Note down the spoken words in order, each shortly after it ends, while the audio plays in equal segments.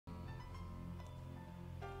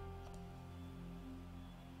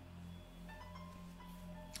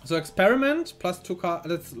So experiment plus 2 cards.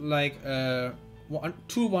 That's like 2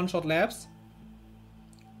 one-shot labs.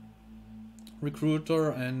 Recruiter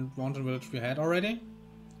and Mountain Village we had already.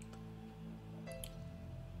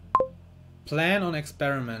 Plan on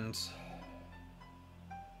experiment.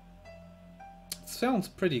 It sounds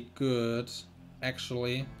pretty good,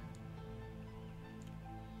 actually.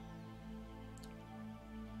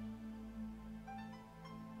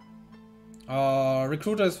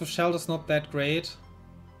 Recruiters with shelter's not that great.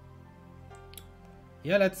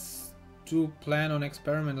 Yeah, let's do plan on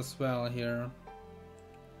experiment as well here.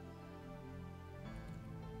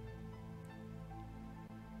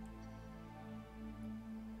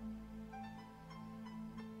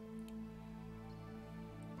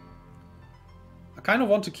 I kind of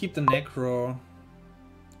want to keep the Necro.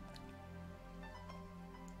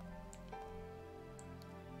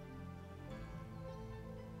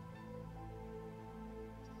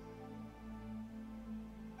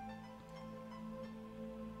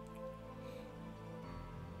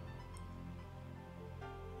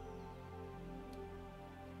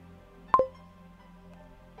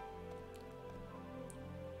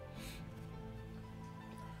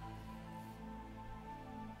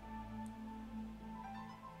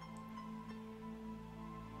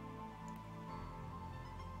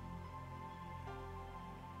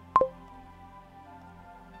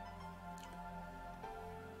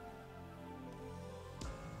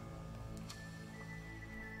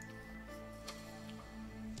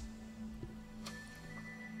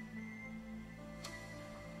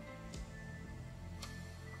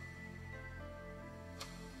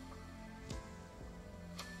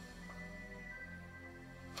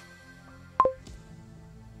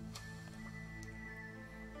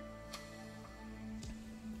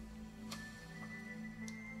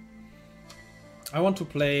 I want to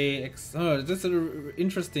play... this is an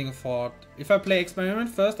interesting thought. If I play experiment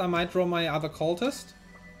first, I might draw my other cultist.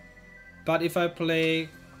 But if I play...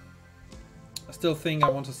 I still think I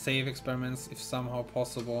want to save experiments if somehow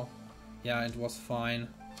possible. Yeah, it was fine.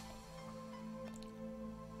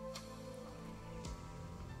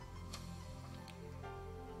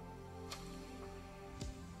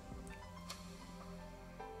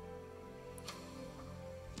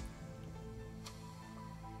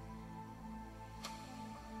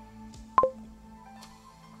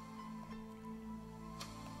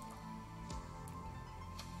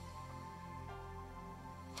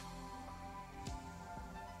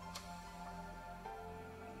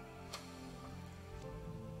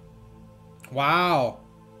 Wow!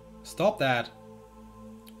 Stop that.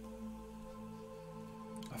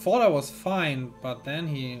 I thought I was fine, but then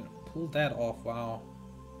he pulled that off. Wow.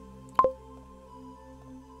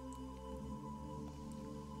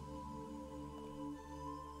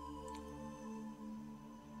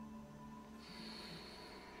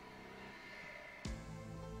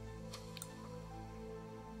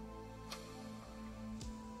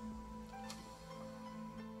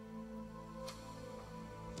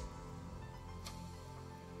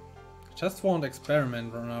 Just won't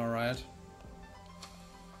experiment now, right?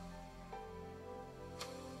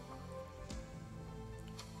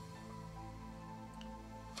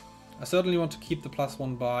 I certainly want to keep the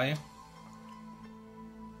 +1 buy.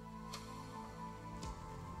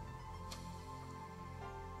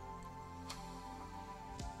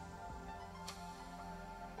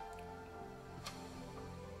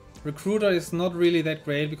 Recruiter is not really that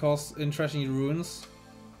great because in Trashing Ruins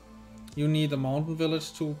you need a Mountain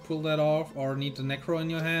Village to pull that off, or need the Necro in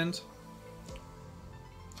your hand.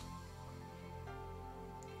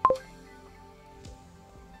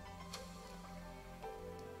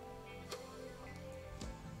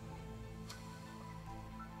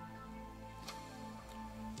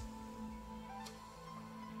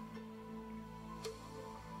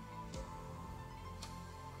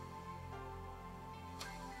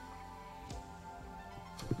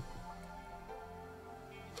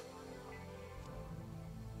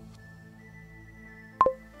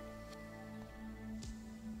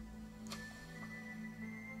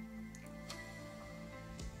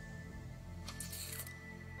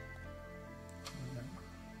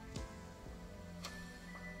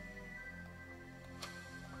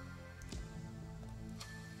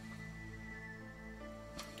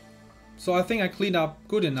 So I think I cleaned up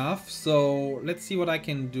good enough, so let's see what I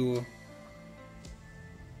can do.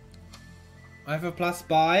 I have a plus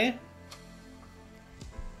buy.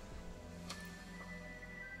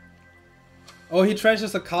 Oh, he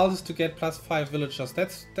treasures a cultist to get +5 villagers.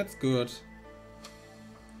 That's good.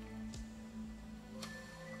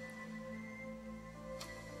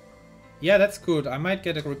 Yeah, that's good. I might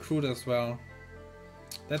get a recruit as well.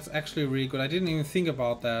 That's actually really good. I didn't even think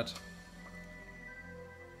about that.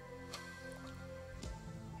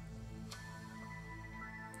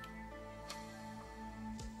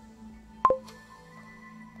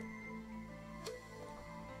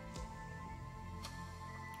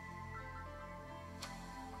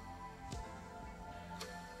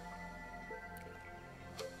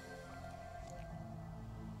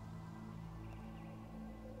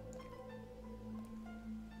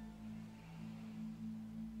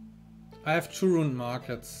 I have 2 rune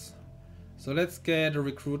markets. So let's get a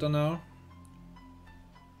recruiter now.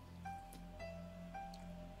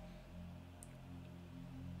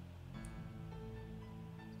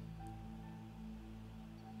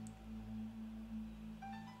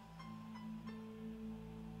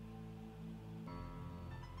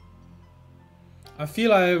 I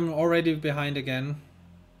feel I'm already behind again.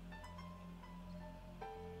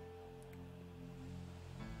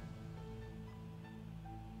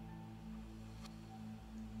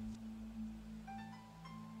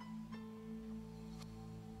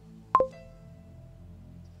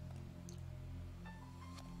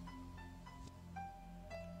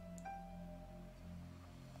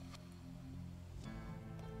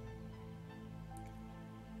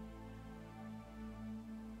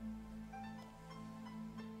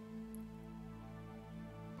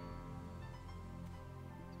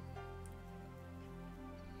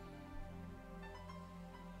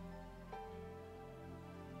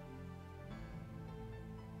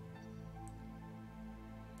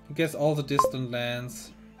 I guess all the distant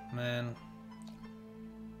lands, man.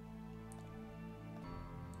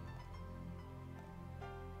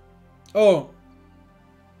 Oh,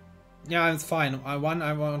 yeah, it's fine. I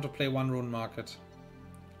want to play 1 rune market,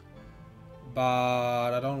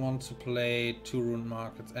 but I don't want to play 2 rune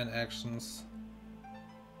markets and actions.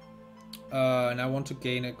 And I want to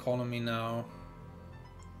gain economy now.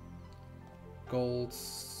 Gold,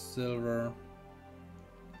 silver.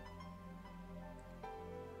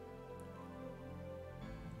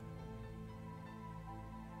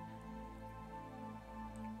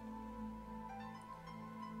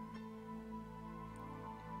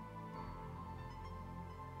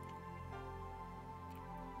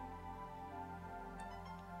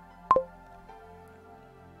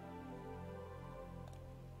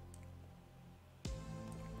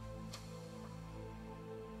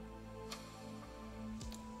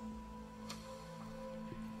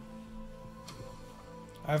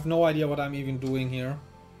 I have no idea what I'm even doing here.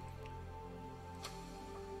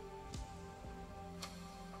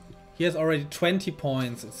 He has already 20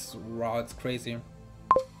 points. It's wow, it's crazy.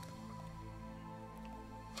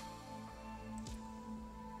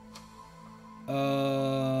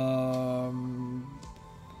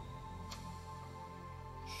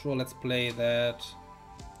 Sure, let's play that.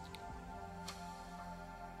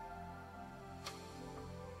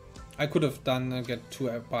 I could have done get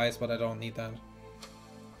 2 buys, but I don't need that.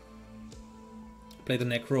 Play the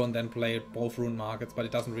Necro and then play both rune markets, but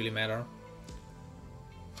it doesn't really matter.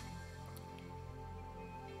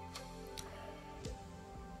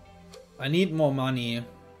 I need more money.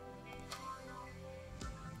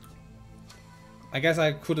 I guess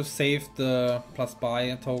I could have saved the plus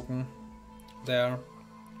buy token there.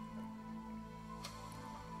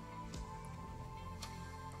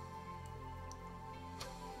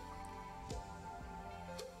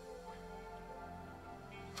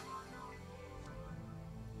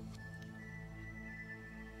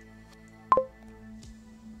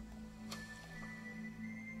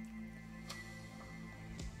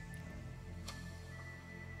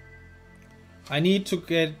 I need to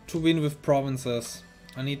win with provinces.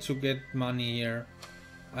 I need to get money here.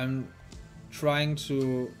 I'm trying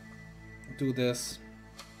to do this.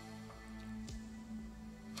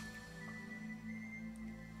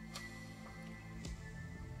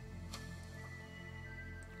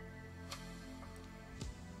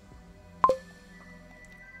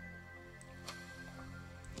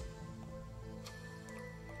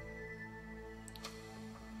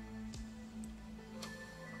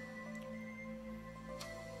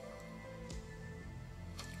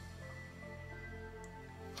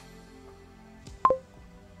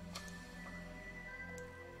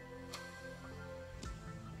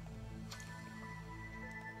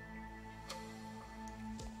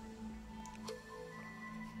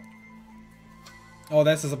 Oh,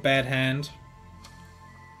 this is a bad hand.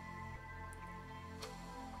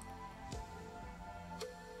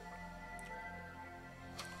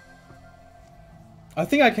 I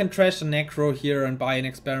think I can trash the Necro here and buy an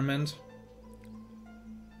experiment.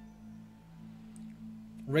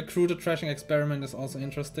 Recruiter trashing experiment is also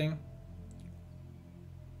interesting.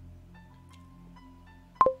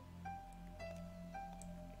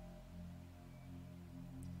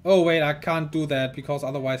 Oh wait, I can't do that because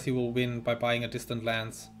otherwise he will win by buying a distant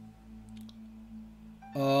lands.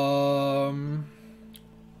 I'm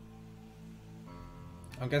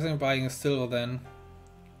guessing I'm buying a silver then.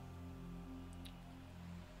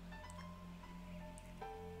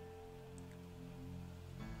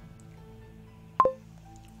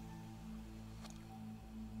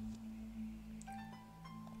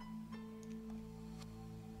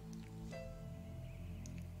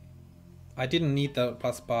 I didn't need the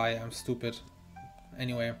plus buy, I'm stupid.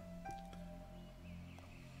 Anyway.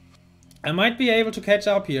 I might be able to catch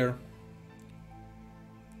up here.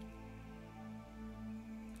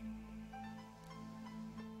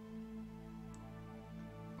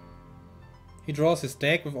 He draws his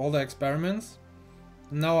deck with all the experiments.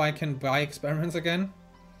 Now I can buy experiments again.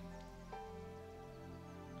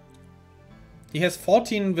 He has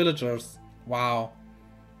 14 villagers. Wow.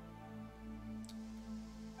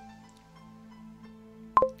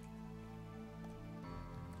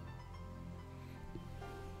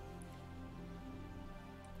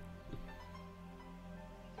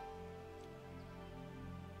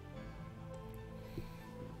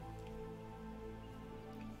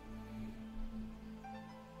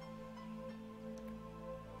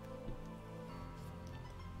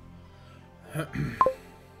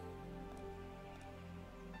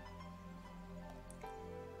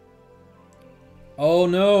 Oh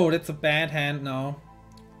no, that's a bad hand now.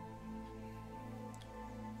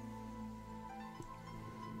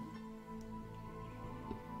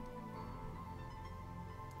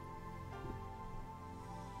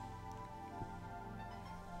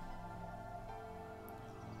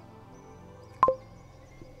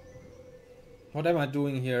 What am I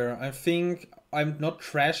doing here? I think I'm not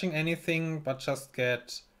trashing anything, but just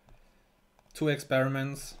get 2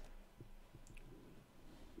 experiments.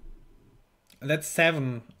 That's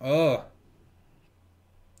 7. Oh.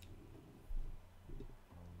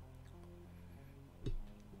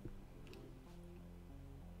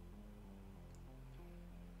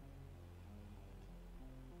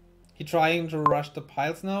 He trying to rush the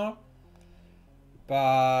piles now,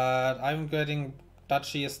 but I'm getting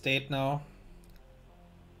Duchy Estate now.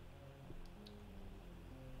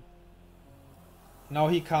 Now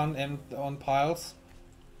he can't end on piles.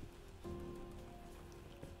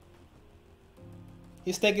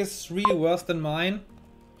 His deck is really worse than mine.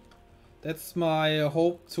 That's my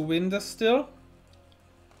hope to win this still.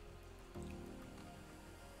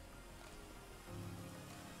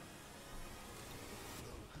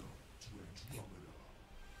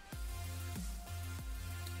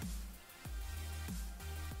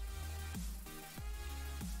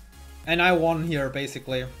 And I won here,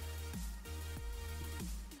 basically.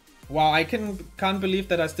 Wow, I can't believe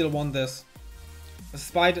that I still won this.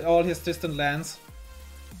 Despite all his distant lands.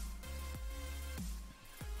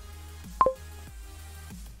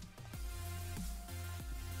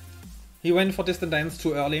 He went for distant lands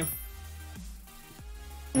too early.